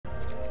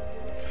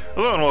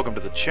Hello and welcome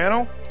to the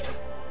channel.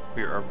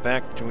 We are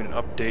back doing an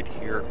update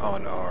here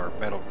on our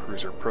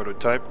Battlecruiser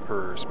prototype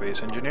for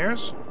Space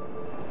Engineers.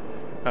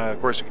 Of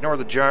course, ignore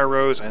the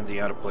gyros and the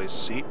out-of-place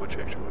seat, which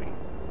actually we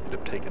end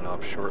up taking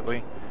off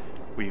shortly.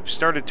 We've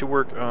started to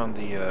work on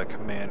the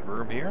command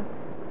room here.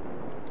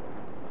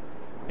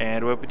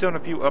 And we've done a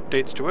few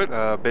updates to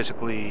it,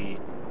 basically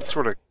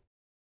sort of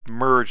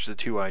merged the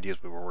two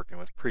ideas we were working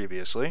with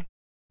previously.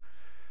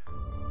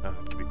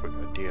 To give you a quick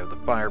idea of the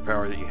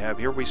firepower that you have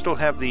here, we still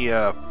have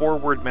the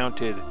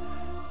forward-mounted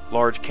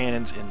large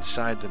cannons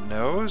inside the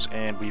nose,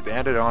 and we've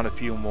added on a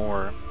few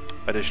more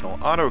additional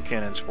auto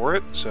cannons for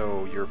it,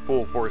 so your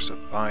full force of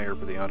fire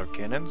for the auto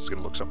cannons is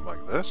going to look something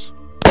like this.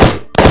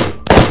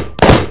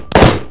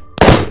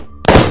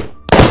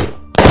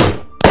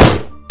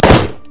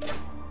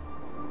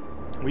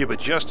 We have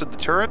adjusted the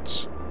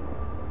turrets.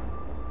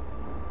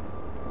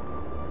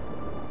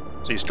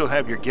 So you still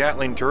have your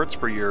Gatling turrets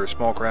for your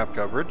small craft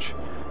coverage,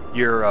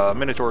 your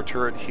Minotaur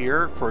turret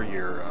here for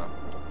your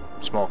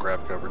small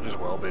craft coverage as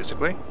well,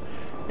 basically.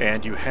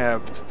 And you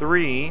have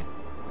 3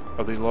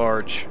 of the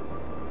large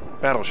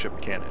battleship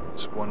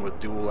cannons, one with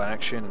dual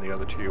action and the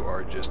other 2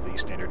 are just the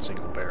standard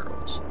single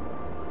barrels.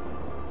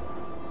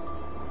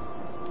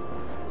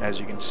 As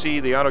you can see,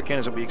 the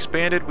autocannons that we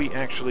expanded, we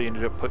actually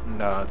ended up putting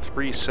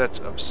 3 sets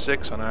of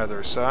 6 on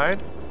either side.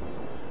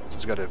 So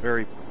it's got a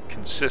very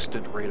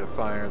consistent rate of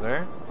fire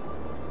there.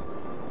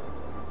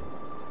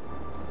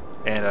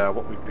 And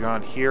what we've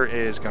gone here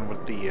is gone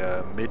with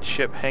the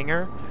midship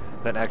hangar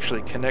that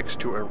actually connects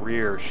to a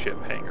rear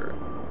ship hangar.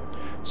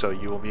 So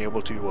you will be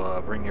able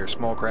to bring your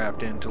small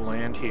craft in to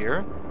land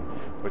here,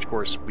 which of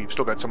course we've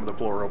still got some of the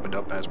floor opened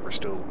up as we're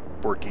still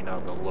working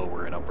on the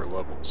lower and upper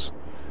levels.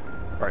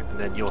 Alright, and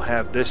then you'll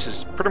have, this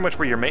is pretty much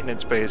where your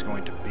maintenance bay is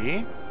going to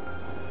be.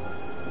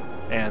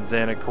 And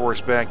then of course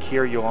back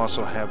here you'll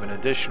also have an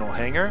additional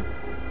hangar.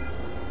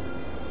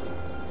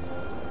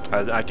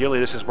 Ideally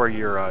this is where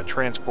your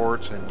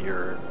transports and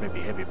your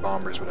maybe heavy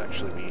bombers would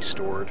actually be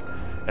stored.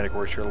 And of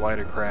course your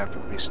lighter craft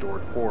would be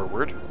stored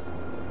forward.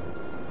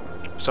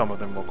 Some of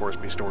them will of course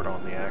be stored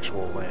on the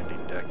actual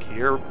landing deck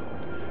here.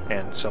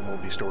 And some will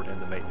be stored in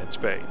the maintenance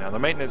bay. Now the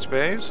maintenance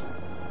bays,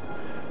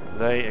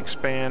 they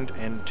expand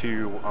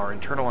into our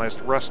internalized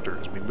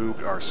thrusters. We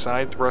moved our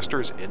side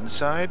thrusters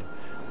inside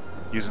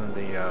using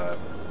the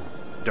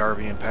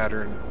Darwinian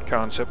pattern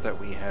concept that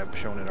we have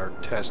shown in our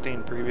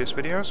testing previous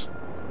videos.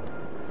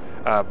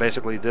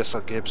 Basically this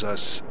gives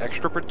us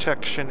extra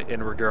protection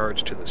in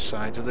regards to the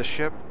sides of the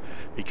ship,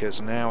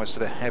 because now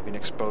instead of having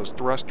exposed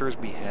thrusters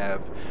we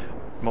have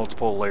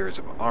multiple layers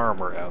of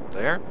armor out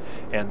there,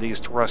 and these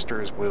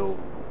thrusters will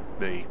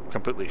be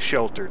completely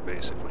sheltered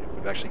basically.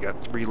 We've actually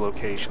got 3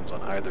 locations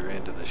on either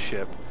end of the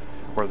ship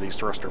where these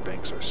thruster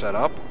banks are set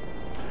up.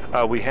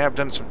 We have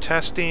done some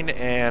testing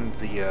and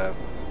the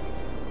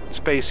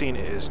spacing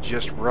is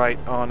just right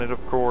on it,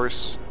 of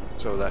course,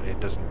 so that it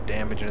doesn't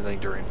damage anything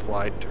during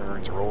flight,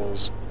 turns,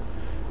 rolls.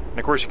 And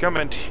of course you come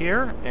in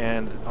here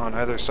and on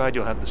either side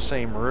you'll have the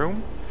same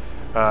room.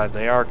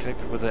 They are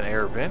connected with an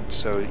air vent,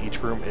 so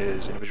each room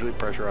is individually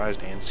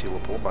pressurized and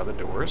sealable by the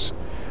doors.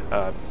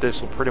 This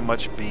will pretty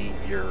much be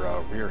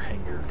your rear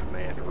hangar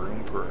command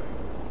room for,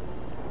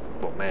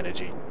 well,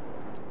 managing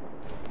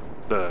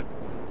the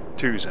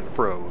to's and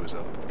fro's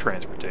of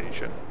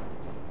transportation.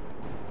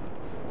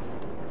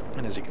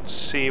 And as you can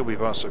see,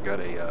 we've also got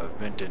a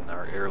vent in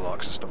our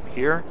airlock system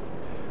here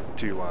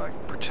to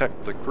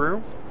protect the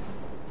crew.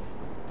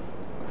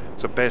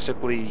 So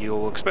basically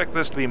you'll expect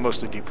this to be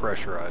mostly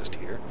depressurized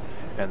here.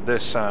 And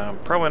this,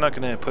 probably not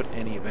going to put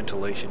any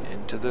ventilation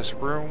into this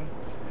room.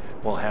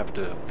 We'll have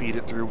to feed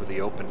it through with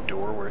the open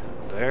door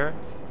there,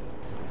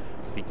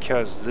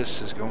 because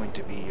this is going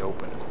to be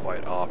open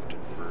quite often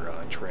for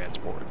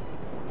transport.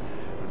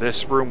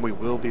 This room we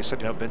will be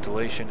setting up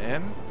ventilation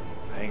in,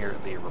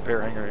 the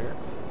repair hangar here.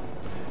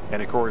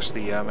 And of course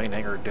the main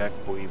hangar deck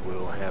we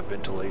will have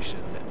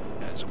ventilation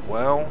as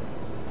well,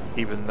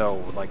 even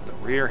though like the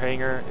rear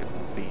hangar it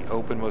will be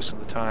open most of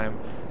the time.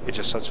 It's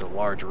just such a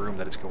large room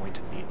that it's going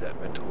to need that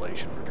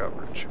ventilation for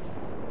coverage.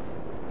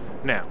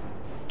 Now,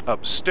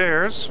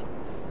 upstairs,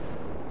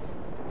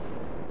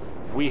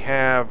 we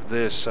have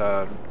this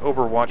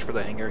overwatch for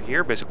the hangar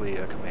here, basically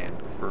a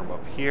command room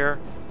up here,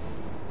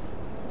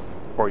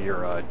 for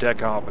your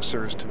deck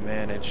officers to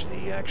manage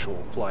the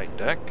actual flight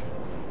deck.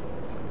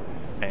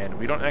 And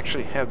we don't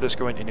actually have this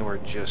going anywhere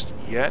just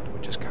yet,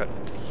 we just cut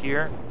into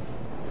here.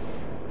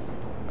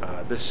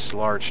 This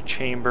large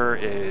chamber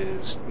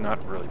is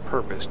not really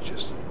purposed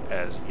just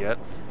as yet.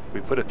 We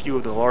put a few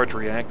of the large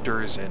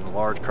reactors and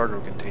large cargo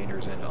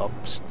containers in up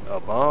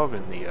above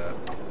in the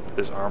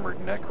this armored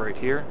neck right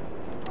here.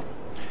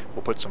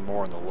 We'll put some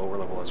more on the lower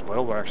level as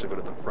well. We'll actually go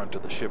to the front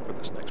of the ship for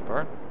this next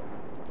part.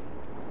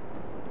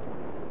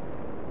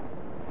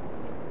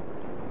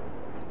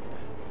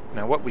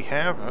 Now what we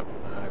have, oh,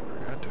 I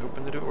forgot to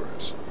open the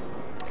doors.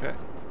 Okay.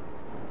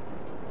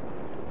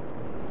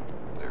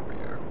 There we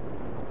go.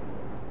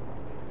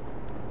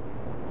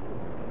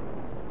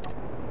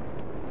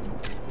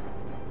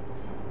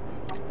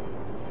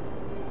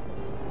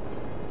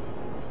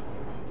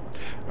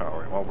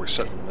 while we're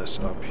setting this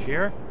up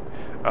here,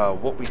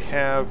 what we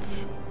have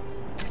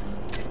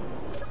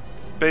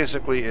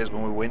basically is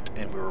when we went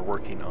and we were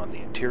working on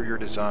the interior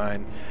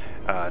design,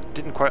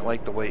 didn't quite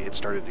like the way it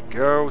started to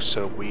go,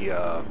 so we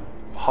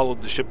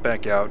hollowed the ship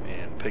back out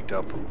and picked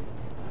up from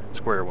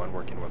square one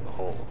working with the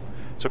hull.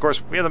 So of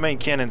course we have the main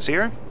cannons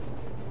here,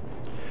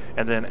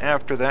 and then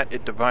after that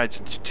it divides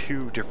into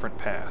two different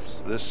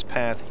paths. This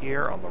path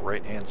here on the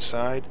right hand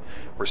side,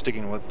 we're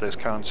sticking with this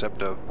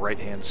concept of right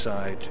hand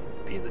side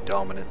being the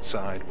dominant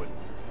side when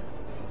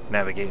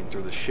navigating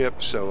through the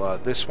ship. So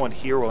this one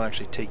here will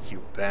actually take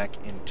you back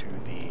into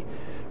the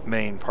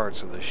main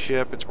parts of the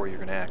ship. It's where you're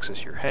going to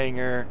access your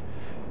hangar,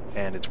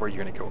 and it's where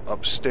you're going to go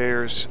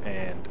upstairs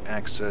and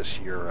access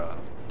your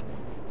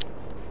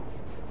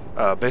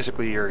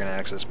basically you're going to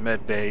access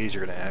med bays,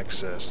 you're going to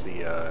access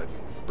the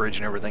bridge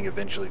and everything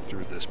eventually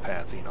through this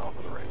pathing off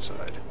of the right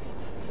side.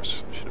 Of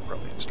course, I should have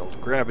probably installed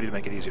gravity to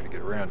make it easier to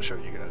get around to show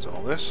you guys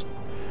all this.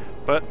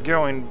 But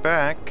going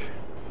back,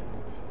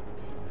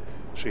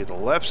 show you the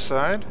left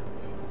side.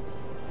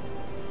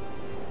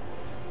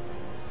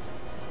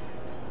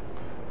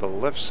 The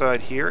left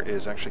side here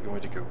is actually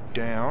going to go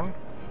down,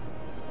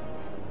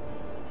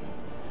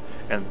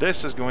 and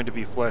this is going to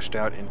be fleshed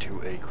out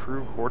into a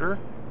crew quarter,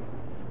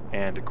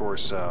 and of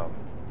course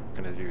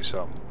going to do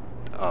some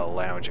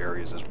lounge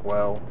areas as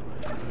well,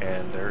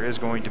 and there is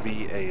going to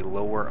be a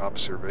lower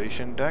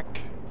observation deck.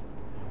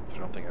 I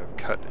don't think I've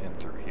cut in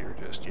through here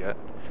just yet.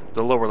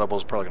 The lower level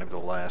is probably going to be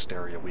the last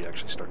area we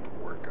actually start to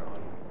work on.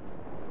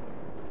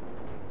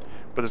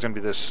 But there's going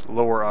to be this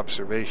lower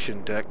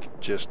observation deck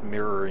just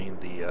mirroring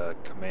the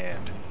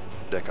command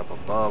deck up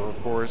above,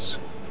 of course,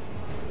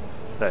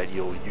 that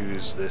you'll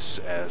use this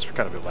as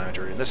kind of a lounge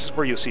area. And this is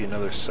where you'll see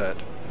another set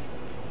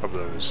of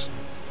those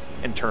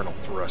internal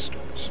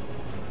thrusters.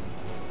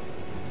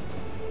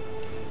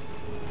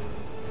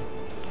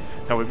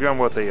 Now we've gone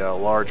with a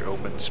large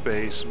open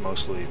space,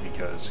 mostly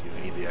because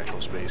you need the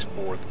actual space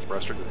for the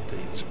thruster.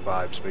 It needs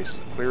 5 spaces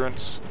of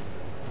clearance,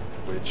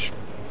 which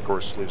of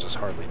course leaves us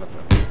hardly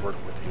nothing to work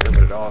with here,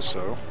 but it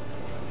also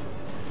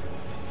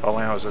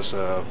allows us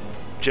a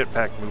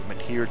jetpack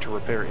movement here to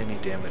repair any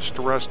damaged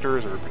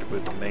thrusters, or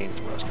particularly the main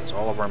thrusters.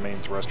 All of our main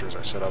thrusters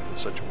are set up in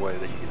such a way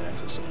that you can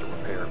access them to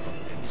repair from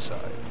the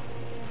inside.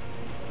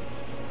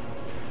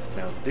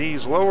 Now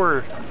these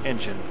lower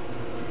engine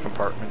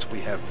compartments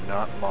we have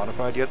not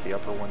modified yet. The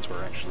upper ones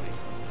were actually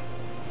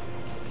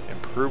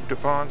improved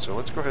upon, so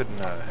let's go ahead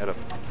and head up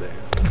there.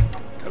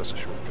 Cut us a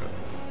shortcut.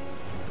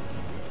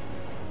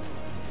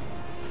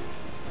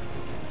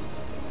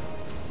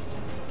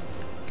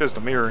 Because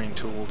the mirroring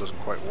tool doesn't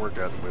quite work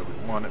out the way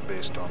we want it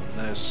based on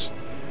this,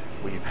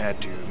 we've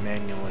had to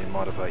manually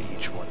modify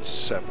each one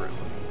separately.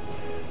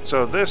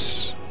 So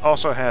this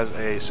also has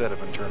a set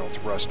of internal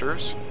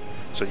thrusters,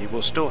 so you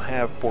will still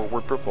have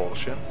forward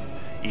propulsion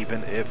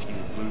even if you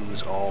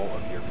lose all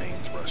of your main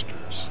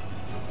thrusters.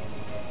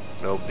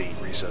 They'll be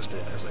recessed in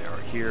as they are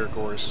here, of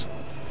course,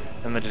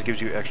 and that just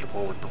gives you extra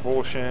forward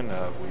propulsion.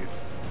 We've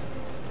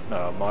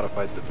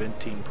modified the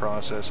venting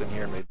process in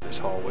here, made this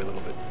hallway a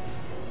little bit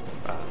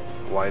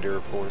wider,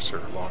 of course,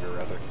 or longer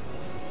rather.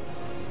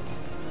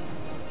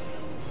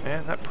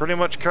 And that pretty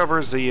much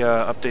covers the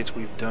updates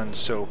we've done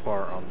so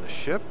far on the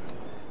ship.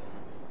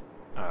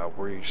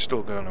 We're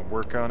still going to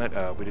work on it.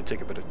 We did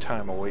take a bit of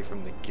time away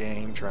from the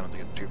game, trying not to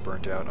get too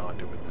burnt out on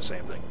doing the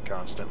same thing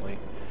constantly.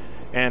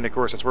 And of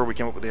course that's where we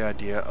came up with the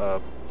idea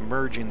of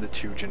merging the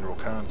two general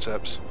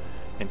concepts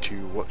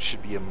into what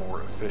should be a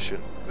more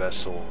efficient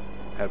vessel,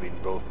 having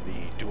both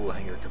the dual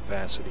hangar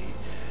capacity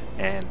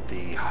and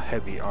the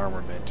heavy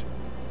armament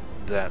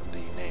that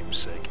the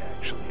namesake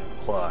actually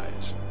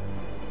implies.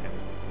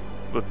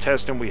 And the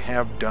testing we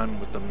have done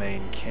with the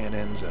main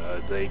cannons,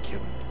 they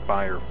can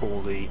fire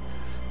fully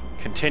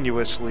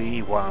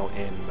continuously while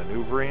in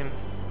maneuvering,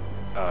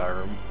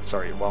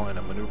 while in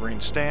a maneuvering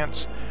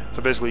stance.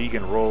 So basically you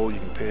can roll, you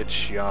can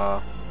pitch,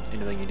 yaw,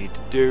 anything you need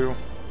to do,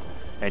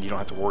 and you don't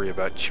have to worry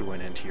about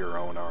chewing into your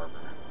own armor.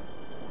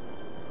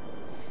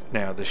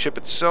 Now the ship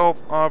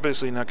itself,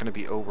 obviously not going to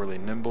be overly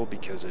nimble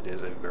because it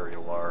is a very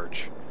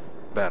large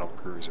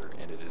battlecruiser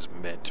and it is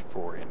meant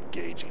for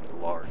engaging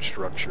large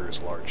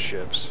structures, large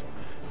ships,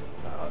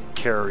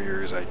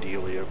 carriers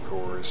ideally, of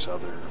course,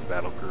 other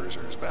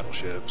battlecruisers,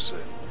 battleships,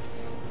 and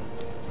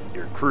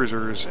your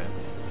cruisers, and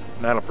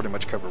that'll pretty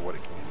much cover what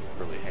it can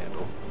really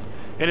handle.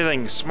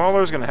 Anything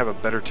smaller is going to have a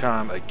better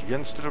time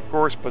against it, of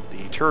course, but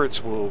the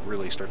turrets will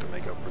really start to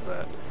make up for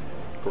that.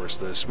 Of course,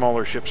 the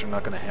smaller ships are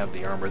not going to have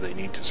the armor they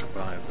need to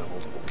survive the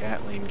multiple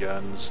Gatling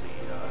guns,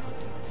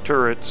 the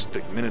turrets,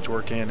 the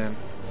Minotaur cannon,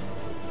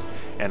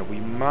 and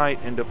we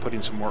might end up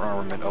putting some more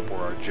armament up where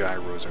our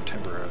gyros are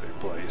temporarily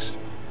placed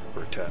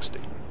for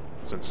testing,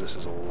 since this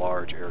is a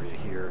large area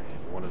here,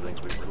 and one of the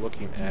things we were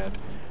looking at,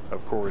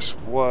 of course,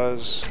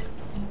 was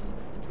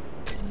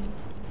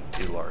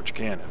the large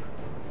cannon.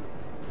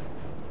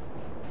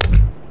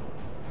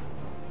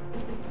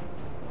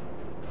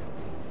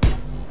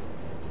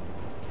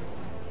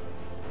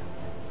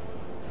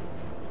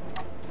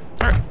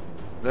 Alright,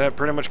 that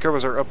pretty much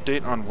covers our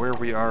update on where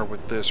we are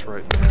with this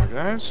right now,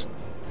 guys.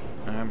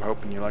 I'm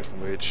hoping you like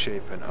the way it's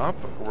shaping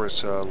up. Of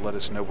course, let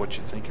us know what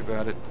you think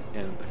about it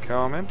in the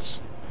comments.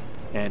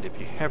 And if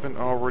you haven't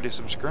already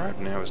subscribed,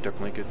 now is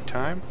definitely a good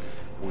time.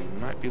 We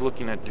might be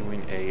looking at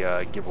doing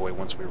a giveaway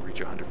once we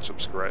reach 100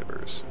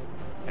 subscribers.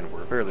 And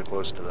we're fairly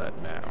close to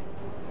that now.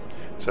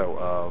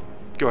 So,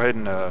 go ahead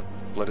and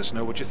let us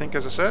know what you think,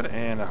 as I said,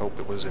 and I hope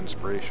it was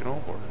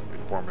inspirational or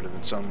informative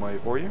in some way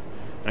for you.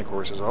 And of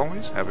course, as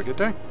always, have a good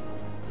day.